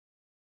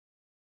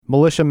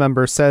Militia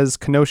member says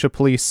Kenosha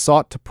police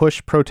sought to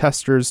push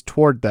protesters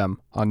toward them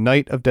on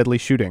night of deadly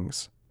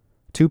shootings.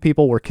 2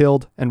 people were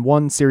killed and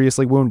 1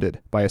 seriously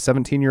wounded by a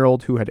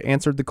 17-year-old who had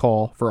answered the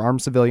call for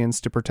armed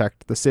civilians to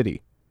protect the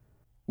city.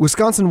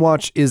 Wisconsin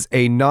Watch is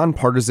a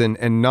nonpartisan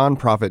and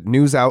nonprofit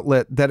news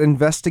outlet that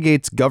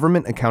investigates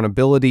government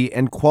accountability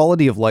and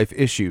quality of life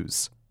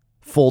issues.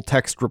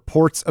 Full-text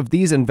reports of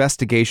these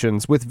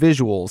investigations with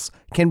visuals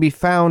can be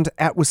found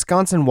at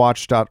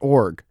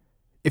wisconsinwatch.org.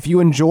 If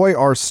you enjoy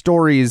our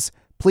stories,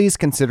 please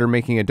consider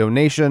making a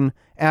donation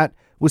at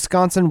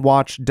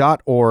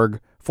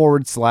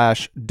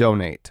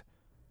wisconsinwatch.org/donate.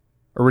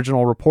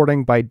 Original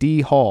reporting by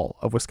D. Hall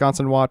of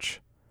Wisconsin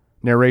Watch.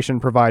 Narration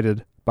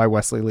provided by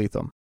Wesley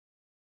Leatham.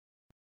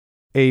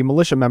 A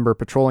militia member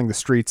patrolling the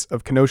streets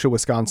of Kenosha,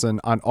 Wisconsin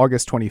on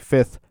August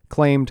 25th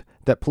claimed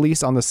that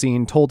police on the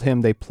scene told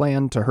him they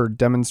planned to herd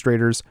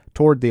demonstrators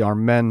toward the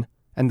armed men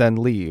and then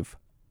leave.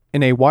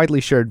 In a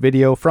widely shared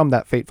video from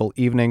that fateful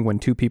evening when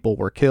 2 people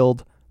were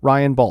killed,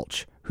 Ryan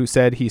Balch, who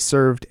said he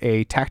served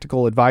a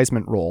tactical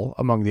advisement role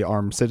among the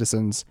armed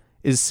citizens,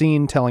 is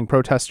seen telling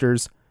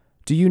protesters,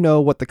 "Do you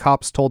know what the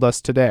cops told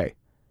us today?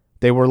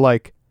 They were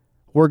like,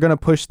 we're going to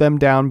push them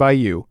down by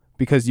you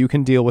because you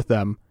can deal with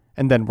them,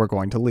 and then we're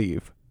going to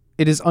leave."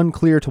 It is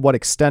unclear to what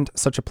extent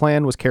such a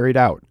plan was carried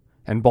out,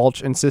 and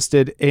Balch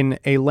insisted in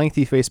a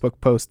lengthy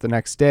Facebook post the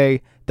next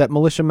day that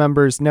militia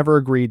members never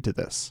agreed to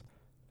this.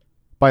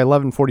 By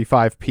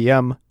 11:45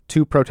 p.m.,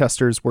 2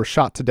 protesters were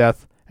shot to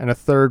death, and a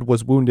 3rd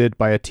was wounded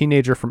by a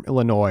teenager from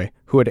Illinois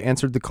who had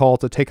answered the call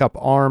to take up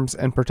arms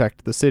and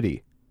protect the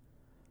city.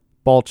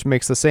 Balch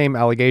makes the same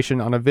allegation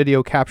on a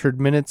video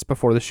captured minutes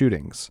before the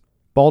shootings.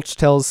 Balch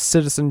tells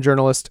citizen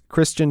journalist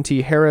Christian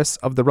T. Harris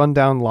of The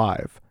Rundown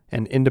Live,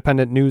 an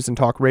independent news and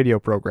talk radio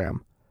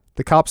program,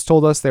 "The cops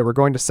told us they were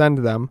going to send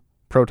them,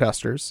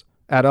 protesters,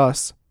 at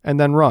us, and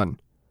then run.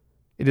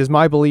 It is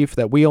my belief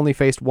that we only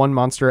faced one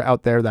monster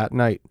out there that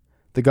night,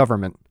 the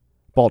government,"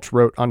 Balch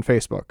wrote on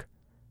Facebook.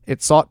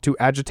 "It sought to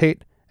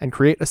agitate and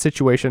create a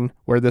situation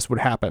where this would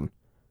happen."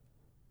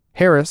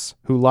 Harris,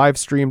 who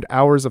live-streamed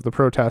hours of the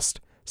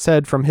protest,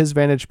 said from his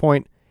vantage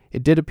point,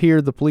 it did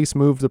appear the police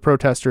moved the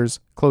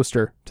protesters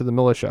closer to the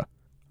militia.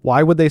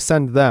 "Why would they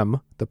send them,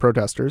 the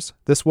protesters,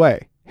 this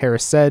way?"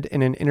 Harris said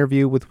in an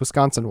interview with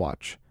Wisconsin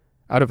Watch.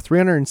 "Out of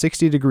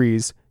 360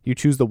 degrees, you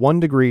choose the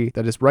 1 degree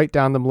that is right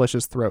down the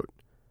militia's throat.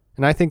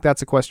 And I think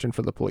that's a question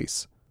for the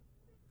police."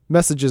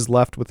 Messages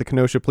left with the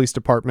Kenosha Police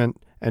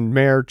Department and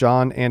Mayor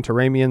John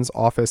Antaramian's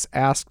office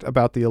asked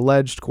about the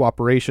alleged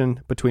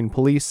cooperation between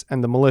police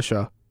and the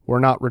militia were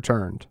not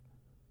returned.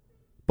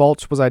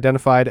 Balch was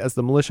identified as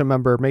the militia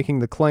member making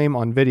the claim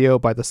on video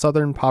by the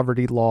Southern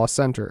Poverty Law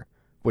Center,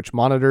 which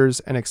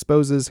monitors and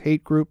exposes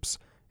hate groups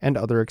and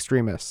other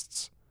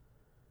extremists.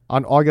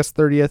 On August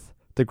 30th,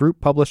 the group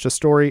published a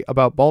story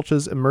about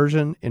Balch's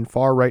immersion in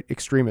far-right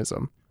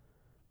extremism.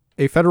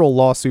 A federal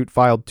lawsuit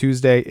filed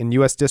Tuesday in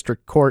U.S.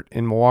 District Court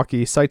in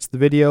Milwaukee cites the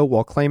video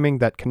while claiming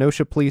that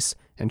Kenosha police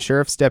and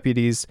sheriff's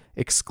deputies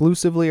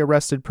exclusively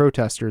arrested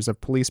protesters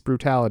of police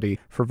brutality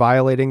for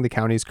violating the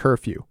county's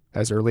curfew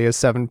as early as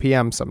 7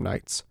 p.m. some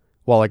nights,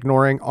 while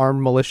ignoring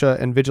armed militia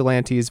and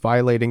vigilantes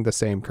violating the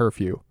same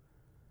curfew.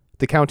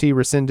 The county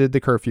rescinded the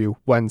curfew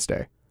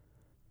Wednesday.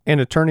 An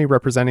attorney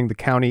representing the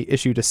county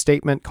issued a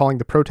statement calling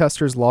the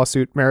protesters'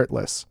 lawsuit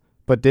meritless,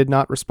 but did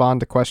not respond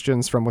to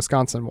questions from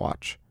Wisconsin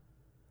Watch.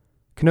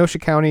 Kenosha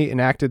County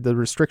enacted the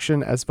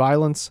restriction as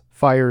violence,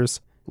 fires,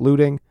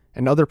 looting,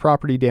 and other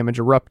property damage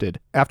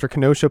erupted after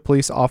Kenosha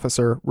police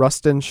officer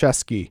Rustin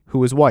Shesky, who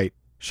was white,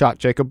 shot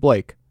Jacob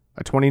Blake,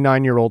 a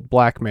 29-year-old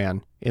black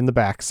man, in the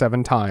back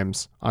 7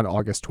 times on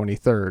August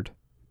 23rd.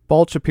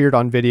 Balch appeared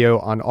on video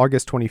on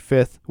August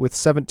 25th with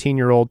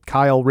 17-year-old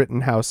Kyle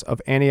Rittenhouse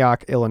of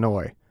Antioch,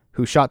 Illinois,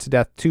 who shot to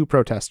death 2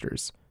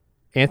 protesters,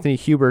 Anthony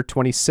Huber,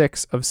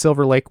 26, of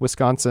Silver Lake,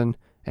 Wisconsin,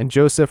 and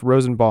Joseph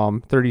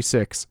Rosenbaum,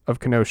 36, of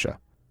Kenosha.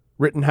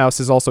 Rittenhouse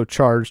is also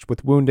charged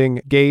with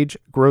wounding Gage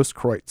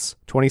Grosskreutz,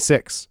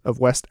 26, of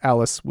West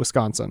Allis,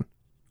 Wisconsin.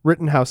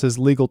 Rittenhouse's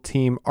legal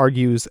team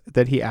argues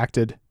that he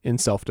acted in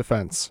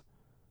self-defense.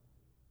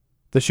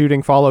 The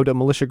shooting followed a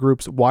militia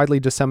group's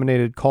widely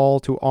disseminated call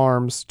to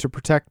arms to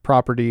protect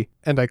property,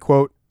 and I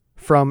quote,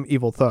 "from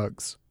evil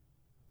thugs."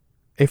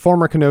 A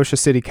former Kenosha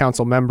City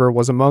Council member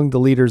was among the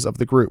leaders of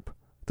the group,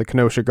 the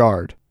Kenosha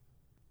Guard.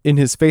 In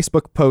his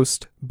Facebook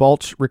post,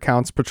 Balch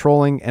recounts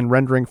patrolling and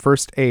rendering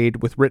first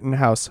aid with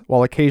Rittenhouse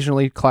while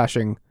occasionally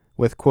clashing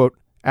with, quote,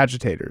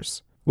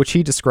 agitators, which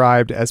he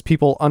described as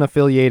people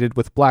unaffiliated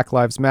with Black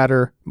Lives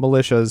Matter,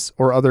 militias,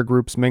 or other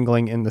groups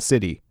mingling in the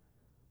city.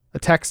 A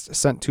text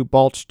sent to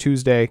Balch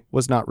Tuesday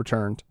was not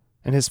returned,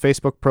 and his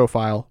Facebook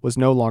profile was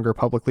no longer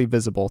publicly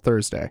visible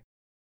Thursday.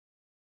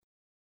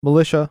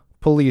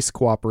 Militia-police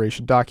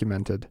cooperation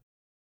documented.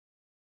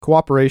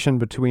 Cooperation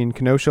between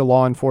Kenosha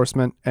law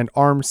enforcement and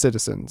armed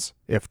citizens,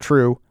 if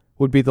true,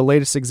 would be the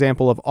latest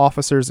example of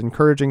officers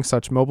encouraging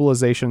such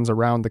mobilizations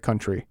around the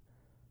country.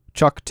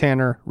 Chuck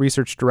Tanner,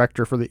 research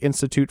director for the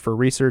Institute for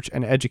Research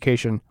and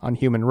Education on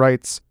Human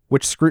Rights,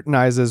 which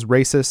scrutinizes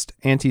racist,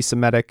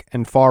 anti-Semitic,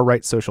 and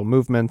far-right social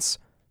movements,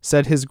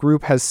 said his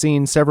group has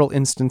seen several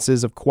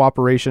instances of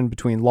cooperation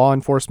between law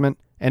enforcement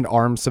and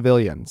armed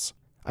civilians.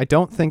 I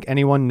don't think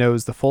anyone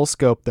knows the full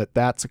scope that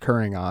that's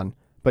occurring on,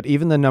 but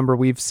even the number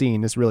we've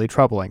seen is really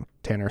troubling,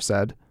 Tanner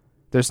said.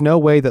 There's no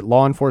way that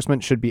law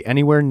enforcement should be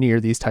anywhere near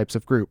these types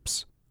of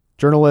groups.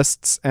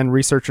 Journalists and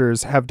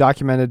researchers have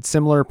documented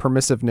similar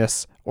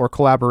permissiveness or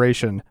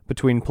collaboration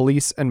between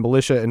police and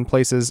militia in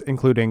places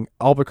including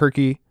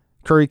Albuquerque,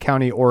 Curry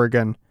County,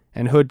 Oregon,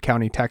 and Hood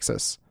County,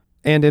 Texas.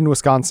 And in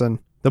Wisconsin,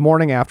 the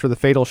morning after the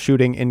fatal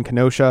shooting in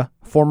Kenosha,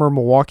 former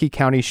Milwaukee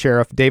County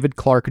Sheriff David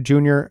Clark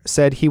Jr.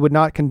 said he would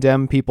not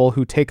condemn people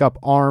who take up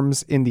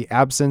arms in the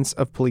absence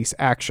of police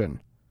action.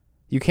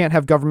 You can't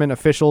have government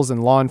officials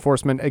and law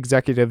enforcement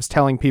executives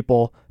telling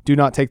people, do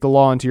not take the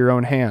law into your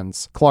own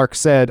hands, Clark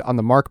said on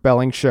the Mark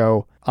Belling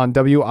Show on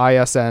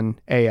WISN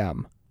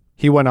AM.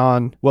 He went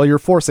on, well, you're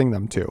forcing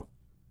them to.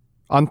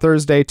 On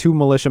Thursday, 2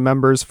 militia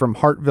members from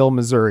Hartville,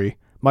 Missouri,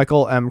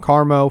 Michael M.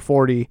 Carmo,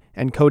 40,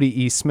 and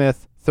Cody E.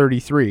 Smith,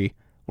 33,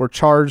 were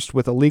charged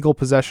with illegal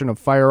possession of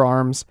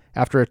firearms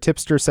after a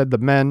tipster said the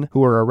men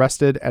who were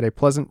arrested at a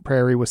Pleasant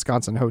Prairie,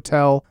 Wisconsin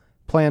hotel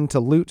planned to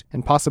loot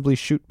and possibly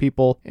shoot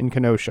people in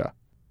Kenosha.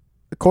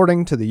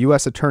 According to the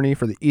U.S. Attorney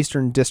for the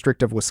Eastern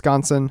District of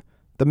Wisconsin,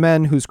 the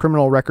men whose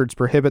criminal records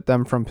prohibit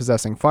them from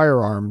possessing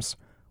firearms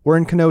were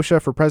in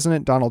Kenosha for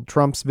President Donald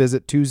Trump's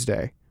visit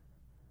Tuesday.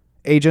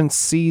 Agents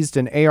seized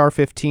an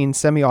AR-15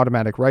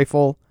 semi-automatic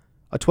rifle,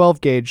 a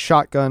 12-gauge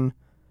shotgun,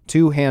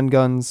 2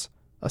 handguns,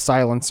 a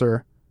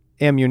silencer,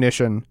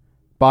 ammunition,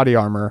 body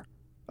armor,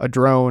 a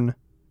drone,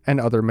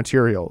 and other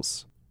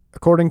materials.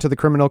 According to the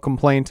criminal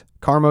complaint,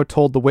 Carmo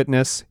told the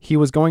witness he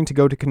was going to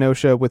go to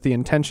Kenosha with the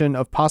intention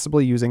of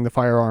possibly using the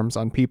firearms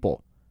on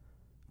people.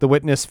 The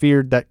witness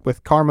feared that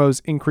with Carmo's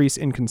increase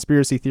in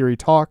conspiracy theory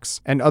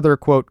talks and other,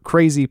 quote,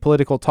 crazy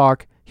political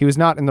talk, he was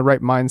not in the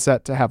right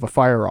mindset to have a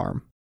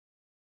firearm.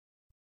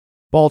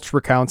 Balch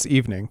recounts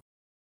evening.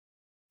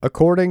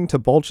 According to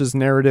Balch's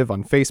narrative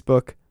on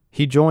Facebook,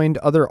 he joined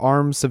other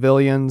armed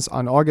civilians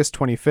on August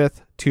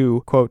 25th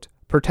to, quote,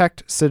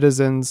 protect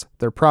citizens,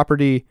 their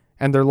property,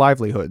 and their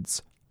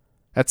livelihoods.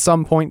 At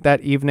some point that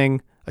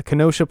evening, a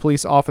Kenosha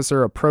police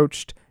officer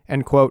approached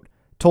and, quote,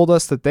 told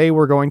us that they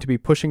were going to be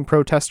pushing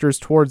protesters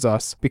towards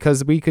us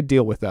because we could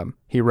deal with them,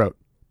 he wrote.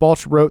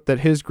 Balch wrote that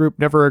his group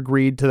never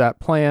agreed to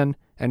that plan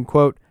and,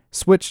 quote,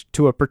 switched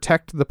to a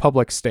protect the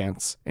public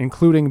stance,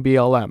 including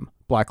BLM,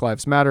 Black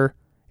Lives Matter,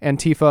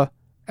 Antifa,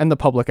 and the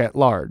public at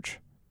large.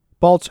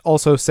 Balch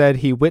also said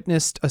he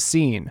witnessed a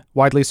scene,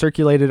 widely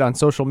circulated on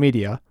social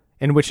media,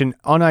 in which an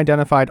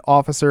unidentified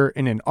officer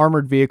in an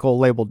armored vehicle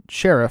labeled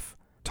Sheriff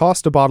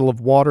tossed a bottle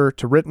of water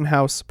to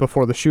Rittenhouse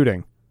before the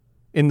shooting.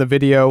 In the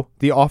video,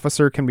 the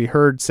officer can be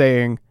heard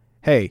saying,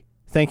 hey,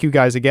 thank you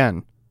guys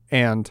again,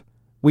 and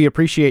we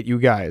appreciate you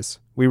guys,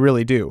 we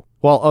really do,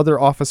 while other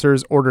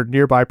officers ordered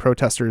nearby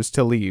protesters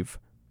to leave.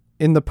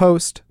 In the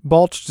post,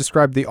 Balch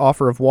described the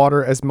offer of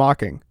water as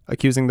mocking,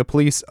 accusing the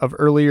police of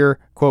earlier,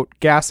 quote,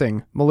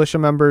 gassing militia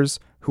members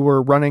who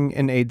were running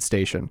an aid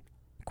station.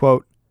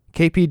 Quote,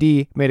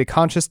 KPD made a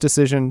conscious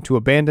decision to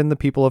abandon the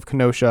people of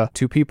Kenosha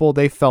to people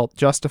they felt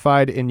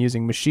justified in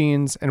using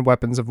machines and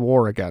weapons of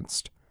war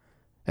against.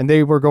 And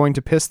they were going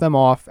to piss them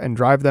off and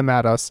drive them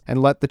at us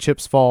and let the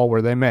chips fall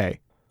where they may.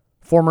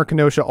 Former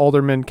Kenosha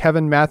Alderman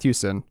Kevin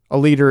Mathewson, a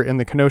leader in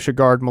the Kenosha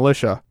Guard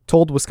militia,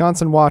 told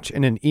Wisconsin Watch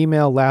in an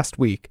email last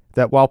week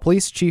that while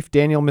Police Chief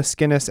Daniel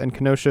Miskinnis and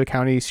Kenosha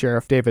County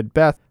Sheriff David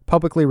Beth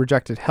publicly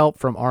rejected help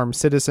from armed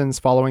citizens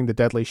following the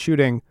deadly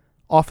shooting,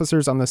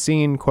 officers on the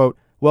scene, quote,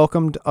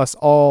 welcomed us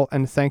all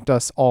and thanked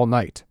us all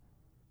night.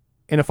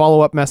 In a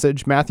follow-up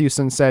message,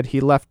 Mathewson said he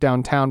left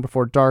downtown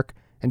before dark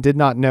and did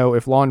not know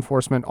if law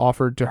enforcement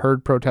offered to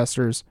herd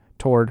protesters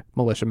toward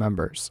militia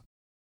members.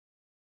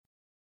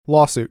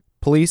 Lawsuit.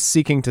 Police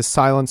seeking to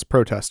silence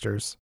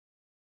protesters.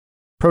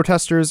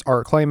 Protesters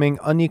are claiming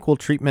unequal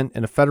treatment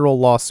in a federal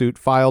lawsuit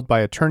filed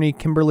by attorney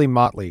Kimberly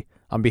Motley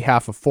on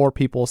behalf of 4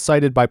 people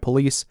cited by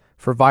police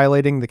for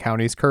violating the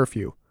county's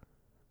curfew.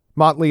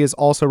 Motley is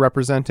also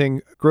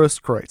representing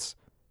Grosskreutz,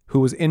 who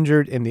was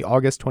injured in the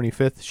August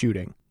 25th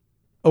shooting.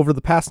 Over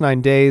the past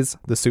 9 days,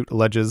 the suit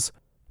alleges,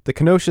 the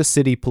Kenosha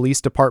City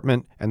Police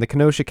Department and the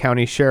Kenosha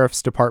County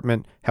Sheriff's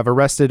Department have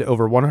arrested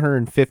over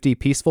 150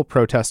 peaceful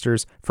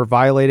protesters for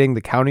violating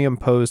the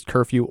county-imposed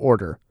curfew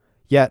order.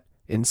 Yet,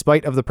 in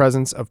spite of the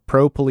presence of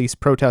pro-police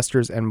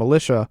protesters and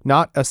militia,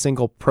 not a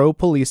single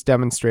pro-police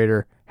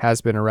demonstrator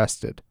has been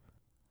arrested.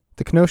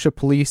 The Kenosha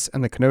Police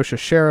and the Kenosha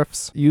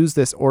Sheriffs use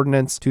this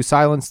ordinance to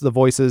silence the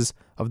voices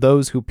of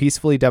those who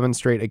peacefully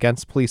demonstrate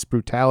against police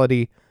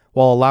brutality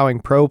while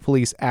allowing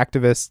pro-police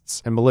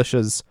activists and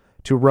militias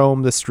to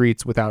roam the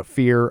streets without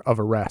fear of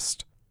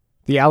arrest.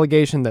 The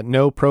allegation that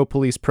no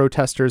pro-police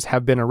protesters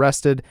have been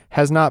arrested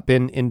has not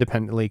been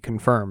independently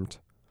confirmed.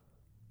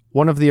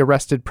 One of the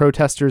arrested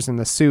protesters in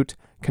the suit,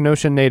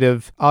 Kenosha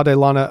native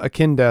Adelana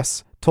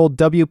Akindes, told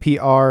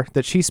WPR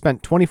that she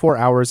spent 24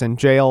 hours in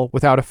jail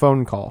without a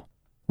phone call.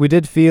 "We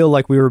did feel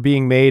like we were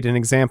being made an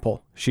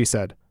example," she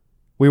said.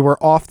 "We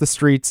were off the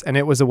streets, and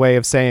it was a way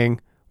of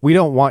saying, we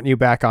don't want you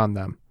back on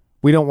them.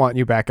 We don't want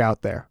you back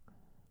out there."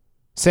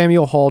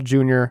 Samuel Hall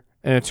Jr.,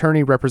 an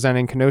attorney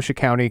representing Kenosha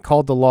County,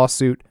 called the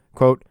lawsuit,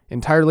 quote,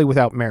 "entirely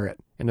without merit,"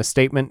 in a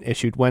statement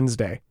issued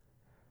Wednesday.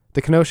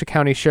 The Kenosha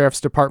County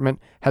Sheriff's Department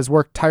has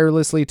worked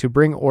tirelessly to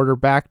bring order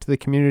back to the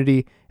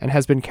community and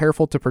has been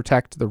careful to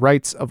protect the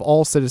rights of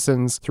all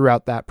citizens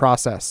throughout that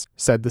process,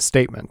 said the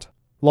statement.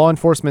 Law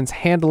enforcement's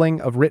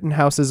handling of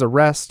Rittenhouse's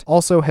arrest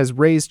also has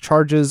raised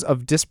charges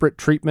of disparate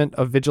treatment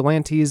of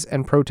vigilantes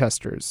and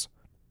protesters.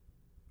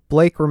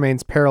 Blake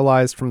remains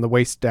paralyzed from the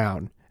waist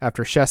down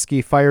after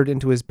Shesky fired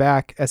into his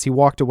back as he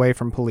walked away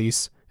from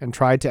police and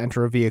tried to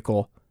enter a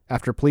vehicle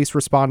after police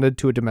responded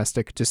to a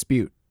domestic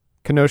dispute.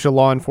 Kenosha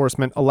law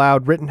enforcement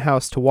allowed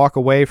Rittenhouse to walk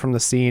away from the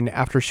scene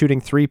after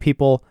shooting 3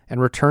 people and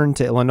returned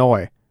to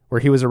Illinois, where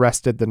he was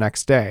arrested the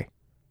next day.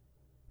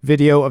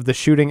 Video of the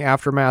shooting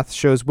aftermath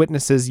shows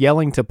witnesses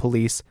yelling to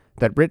police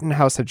that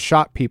Rittenhouse had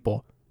shot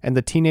people and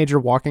the teenager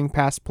walking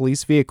past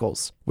police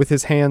vehicles with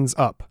his hands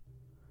up.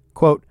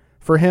 Quote,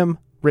 "For him,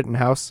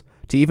 Rittenhouse,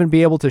 to even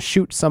be able to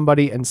shoot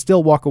somebody and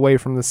still walk away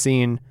from the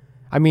scene,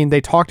 I mean, they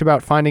talked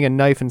about finding a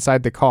knife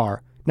inside the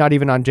car, not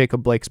even on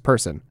Jacob Blake's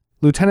person."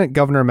 Lieutenant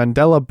Governor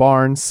Mandela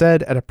Barnes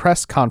said at a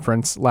press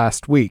conference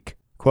last week,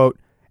 quote,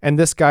 "And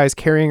this guy's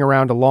carrying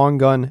around a long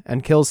gun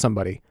and kills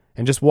somebody,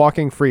 and just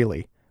walking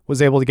freely,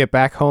 was able to get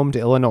back home to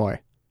Illinois."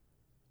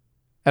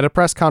 At a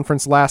press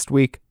conference last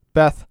week,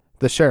 Beth,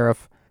 the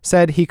sheriff,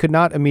 said he could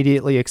not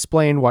immediately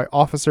explain why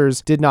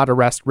officers did not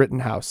arrest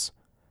Rittenhouse,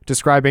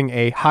 describing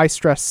a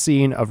high-stress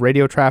scene of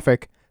radio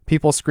traffic,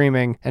 people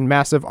screaming, and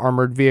massive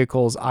armored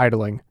vehicles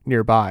idling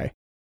nearby.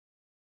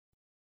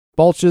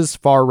 Balch's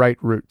far-right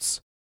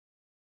roots.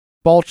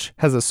 Balch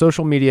has a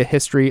social media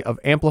history of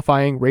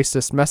amplifying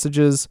racist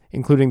messages,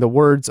 including the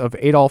words of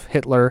Adolf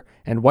Hitler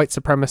and white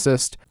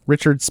supremacist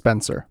Richard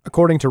Spencer,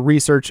 according to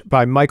research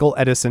by Michael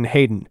Edison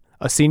Hayden,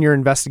 a senior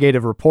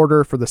investigative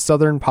reporter for the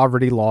Southern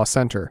Poverty Law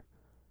Center.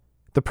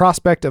 The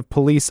prospect of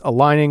police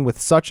aligning with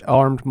such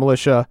armed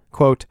militia,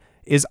 quote,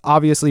 "is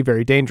obviously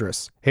very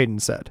dangerous," Hayden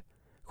said.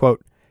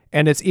 Quote,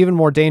 "And it's even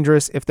more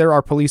dangerous if there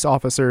are police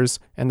officers,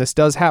 and this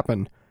does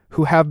happen,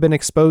 who have been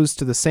exposed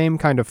to the same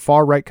kind of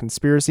far-right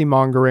conspiracy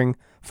mongering,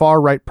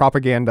 far-right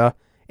propaganda,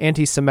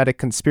 anti-Semitic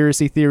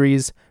conspiracy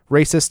theories,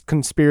 racist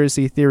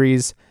conspiracy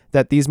theories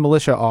that these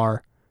militia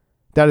are.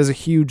 That is a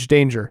huge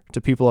danger to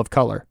people of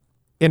color."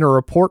 In a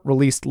report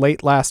released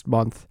late last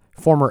month,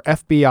 former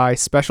FBI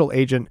Special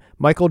Agent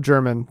Michael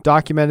German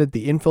documented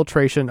the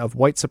infiltration of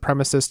white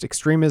supremacist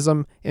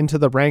extremism into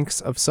the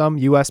ranks of some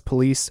U.S.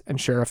 police and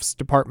sheriff's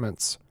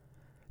departments.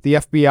 The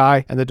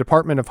FBI and the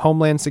Department of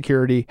Homeland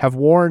Security have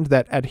warned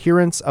that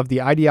adherents of the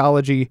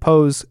ideology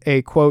pose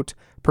a, quote,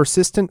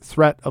 "persistent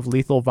threat of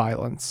lethal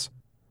violence."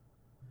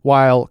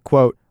 While,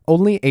 quote,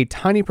 "only a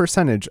tiny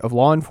percentage of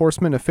law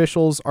enforcement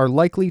officials are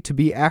likely to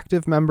be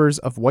active members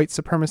of white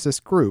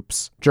supremacist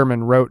groups,"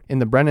 German wrote in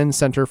the Brennan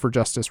Center for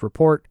Justice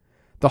report,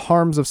 "the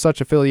harms of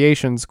such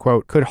affiliations,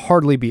 quote, could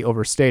hardly be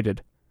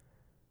overstated."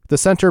 The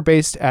center,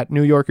 based at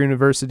New York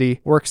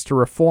University, works to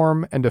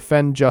reform and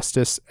defend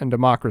justice and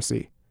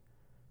democracy.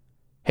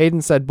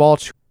 Hayden said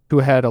Balch, who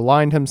had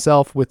aligned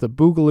himself with the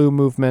Boogaloo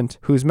movement,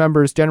 whose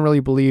members generally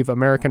believe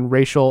American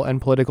racial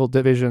and political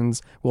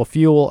divisions will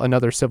fuel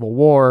another civil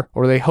war,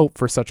 or they hope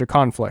for such a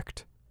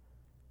conflict.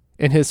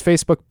 In his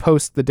Facebook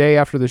post the day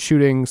after the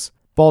shootings,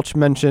 Balch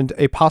mentioned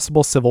a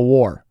possible civil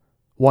war,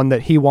 one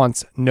that he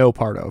wants no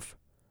part of.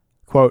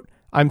 Quote,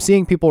 "I'm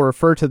seeing people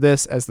refer to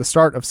this as the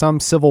start of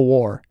some civil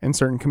war in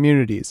certain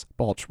communities,"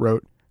 Balch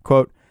wrote.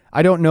 Quote,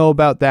 "I don't know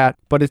about that,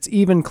 but it's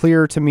even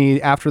clearer to me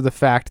after the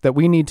fact that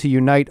we need to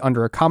unite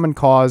under a common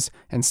cause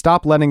and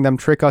stop letting them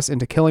trick us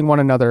into killing one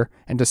another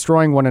and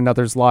destroying one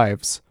another's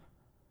lives."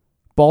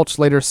 Balch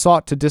later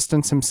sought to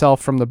distance himself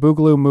from the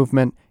Boogaloo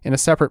movement in a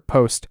separate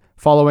post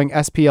following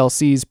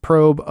SPLC's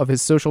probe of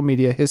his social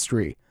media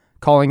history,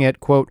 calling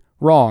it, quote,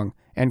 "wrong"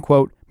 and,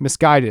 quote,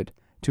 "misguided"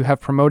 to have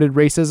promoted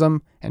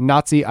racism and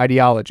Nazi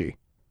ideology.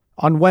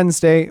 On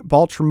Wednesday,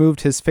 Balch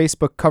removed his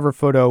Facebook cover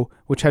photo,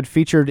 which had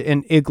featured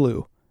an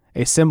igloo,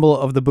 a symbol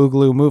of the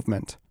Boogaloo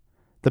movement.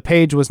 The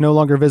page was no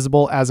longer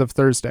visible as of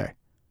Thursday.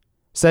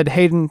 Said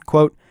Hayden,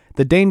 quote,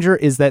 "The danger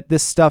is that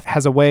this stuff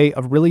has a way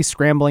of really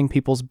scrambling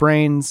people's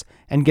brains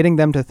and getting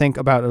them to think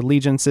about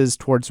allegiances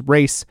towards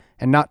race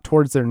and not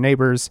towards their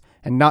neighbors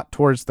and not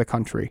towards the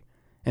country.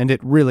 And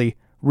it really,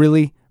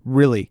 really,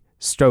 really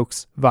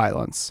stokes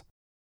violence."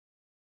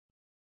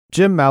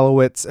 Jim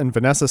Malowitz and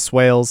Vanessa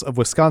Swales of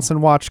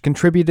Wisconsin Watch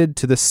contributed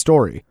to this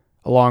story,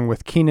 along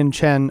with Keenan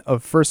Chen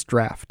of First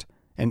Draft,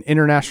 an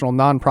international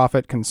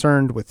nonprofit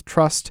concerned with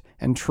trust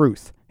and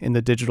truth in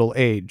the digital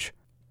age.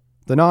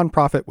 The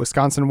nonprofit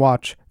Wisconsin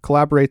Watch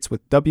collaborates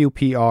with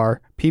WPR,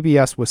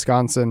 PBS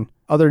Wisconsin,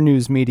 other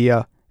news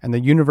media, and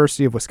the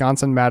University of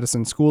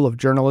Wisconsin-Madison School of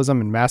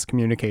Journalism and Mass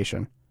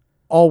Communication.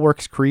 All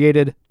works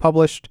created,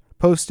 published,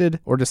 posted,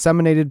 or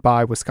disseminated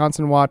by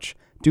Wisconsin Watch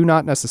do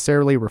not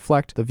necessarily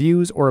reflect the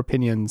views or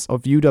opinions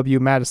of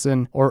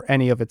UW-Madison or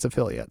any of its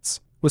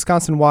affiliates.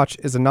 Wisconsin Watch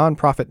is a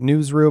nonprofit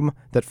newsroom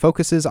that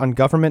focuses on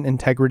government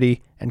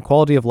integrity and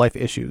quality of life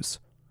issues.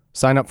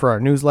 Sign up for our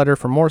newsletter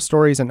for more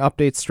stories and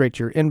updates straight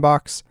to your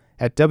inbox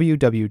at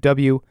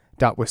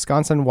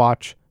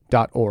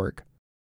www.wisconsinwatch.org.